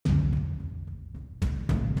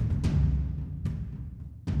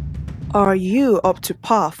Are you up to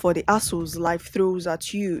par for the assholes life throws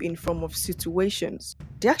at you in form of situations?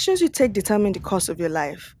 The actions you take determine the course of your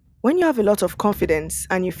life. When you have a lot of confidence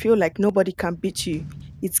and you feel like nobody can beat you,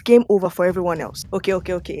 it's game over for everyone else.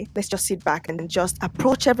 Okay. Let's just sit back and just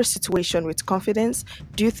approach every situation with confidence,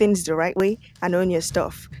 do things the right way, and own your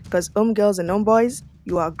stuff. Because girls and boys,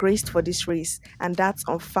 you are graced for this race, and that's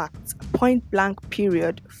on fact. Point blank,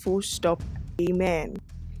 period, full stop, amen.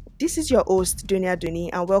 This is your host, Dunia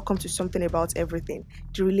Duni, and welcome to Something About Everything,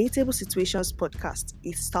 the Relatable Situations podcast.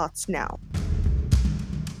 It starts now.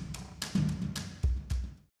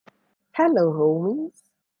 Hello, homies.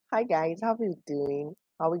 Hi, guys. How are you doing?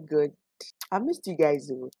 How are we good? I missed you guys,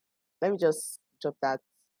 though. Let me just drop that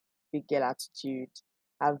big girl attitude.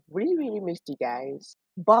 I've really missed you guys.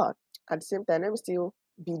 But at the same time, let me still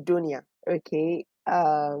be Dunia, okay?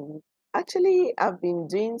 Actually, I've been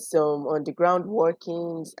doing some on the ground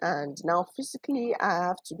workings, and now physically, I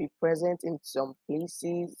have to be present in some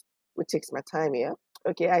places, which takes my time here.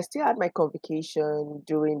 Okay, I still had my convocation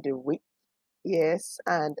during the week. Yes,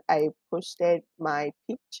 and I posted my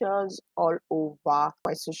pictures all over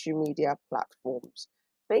my social media platforms.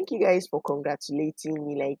 Thank you guys for congratulating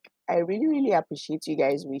me. Like, I really appreciate you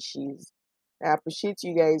guys' wishes. I appreciate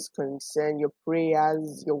you guys' concern, your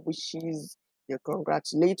prayers, your wishes, your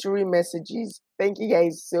congratulatory messages. Thank you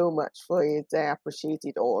guys so much for it. I appreciate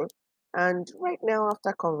it all. And right now,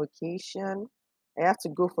 after convocation, I have to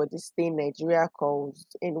go for this thing Nigeria calls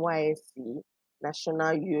NYSC,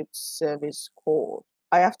 National Youth Service Corps.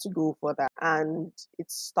 I have to go for that, and it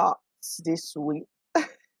starts this week. And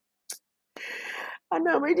I'm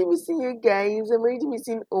already missing you guys. I'm already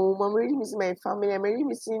missing home. I'm already missing my family. I'm already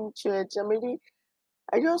missing church.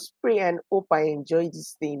 I just pray and hope I enjoy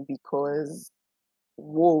this thing because,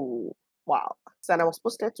 whoa, wow. So, and I was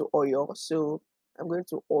posted to Oyo, so I'm going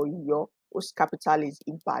to Oyo, whose capital is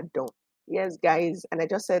Ibadan. Yes, guys, and I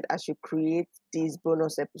just said I should create this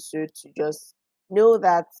bonus episode to just know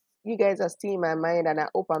that you guys are still in my mind, and I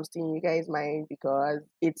hope I'm still in you guys' mind because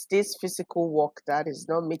it's this physical work that is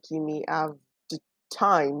not making me have the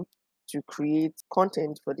time to create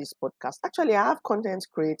content for this podcast. Actually, I have content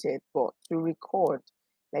created, but to record,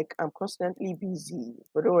 like, I'm constantly busy.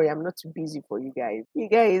 But don't worry, I'm not too busy for you guys. You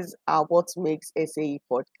guys are what makes SAE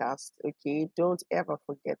podcast, okay? Don't ever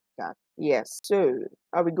forget that. Yes. So,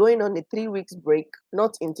 are we going on a 3 weeks break?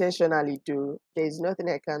 Not intentionally, though. There's nothing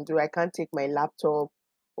I can do. I can't take my laptop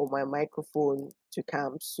or my microphone to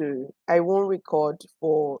camp. So, I won't record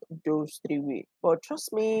for those 3 weeks. But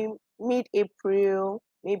trust me, mid April,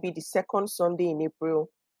 maybe the second Sunday in April,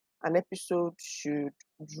 an episode should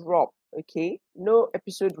drop. Okay, no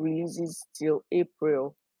episode releases till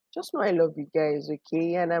April. Just know I love you guys,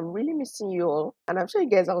 okay, and I'm really missing you all, and I'm sure you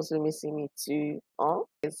guys are also missing me too. Oh,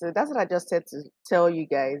 so that's what I just said to tell you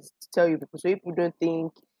guys, to tell you people, so people don't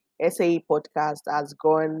think SAE podcast has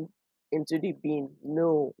gone into the bin.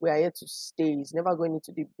 No, we are here to stay. It's never going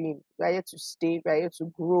into the bin. We are here to stay. We are here to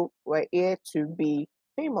grow. We're here to be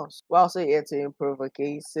famous. We're also here to improve.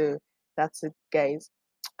 Okay, so that's it, guys.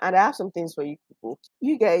 And I have some things for you people.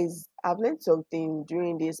 You guys, I've learned something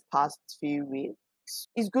during these past few weeks.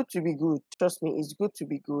 It's good to be good. Trust me, it's good to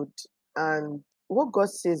be good. And what God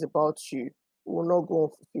says about you will not go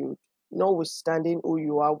unfulfilled. Notwithstanding who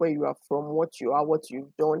you are, where you are from, what you are, what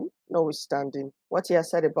you've done, notwithstanding what He has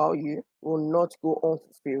said about you will not go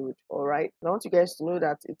unfulfilled. All right. And I want you guys to know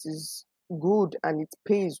that it is good and it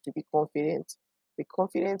pays to be confident. Be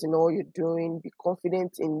confident in all you're doing. Be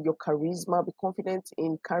confident in your charisma. Be confident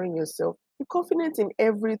in carrying yourself. Be confident in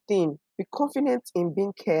everything. Be confident in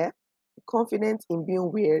being care. Be confident in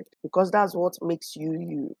being weird because that's what makes you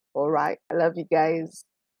you. All right. I love you guys.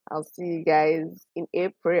 I'll see you guys in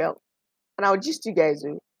April. And I'll gist you guys.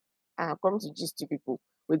 I'll come to gist you people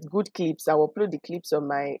with good clips. I'll upload the clips on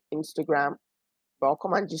my Instagram. But I'll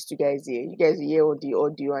come and gist you guys here. You guys hear all the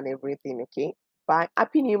audio and everything, okay? Bye.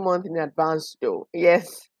 Happy New Month in advance, though.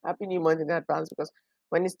 Yes, Happy New Month in advance because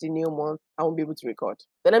when it's the new month, I won't be able to record.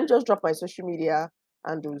 Then let me just drop my social media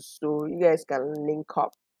handles so you guys can link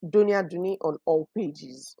up. Dunia Duni on all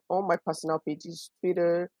pages, all my personal pages,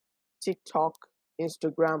 Twitter, TikTok,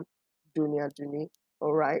 Instagram, Dunia Duni.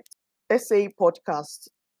 All right. SA podcast,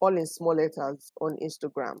 all in small letters on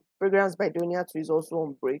Instagram. Fragrance by Dunia 2 is also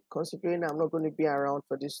on break, considering I'm not going to be around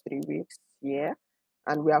for these 3 weeks. Yeah.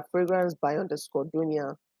 And we have fragrance by underscore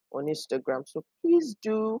Dunia on Instagram. So please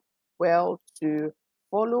do well to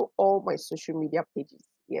follow all my social media pages.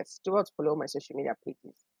 Yes, do well to follow my social media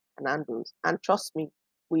pages and handles. And trust me,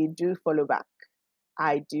 we do follow back.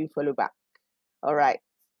 I do follow back. All right.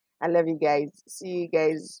 I love you guys. See you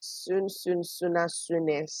guys soonest.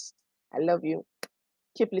 I love you.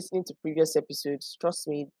 Keep listening to previous episodes. Trust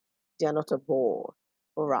me, they are not a bore.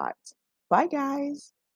 All right. Bye, guys.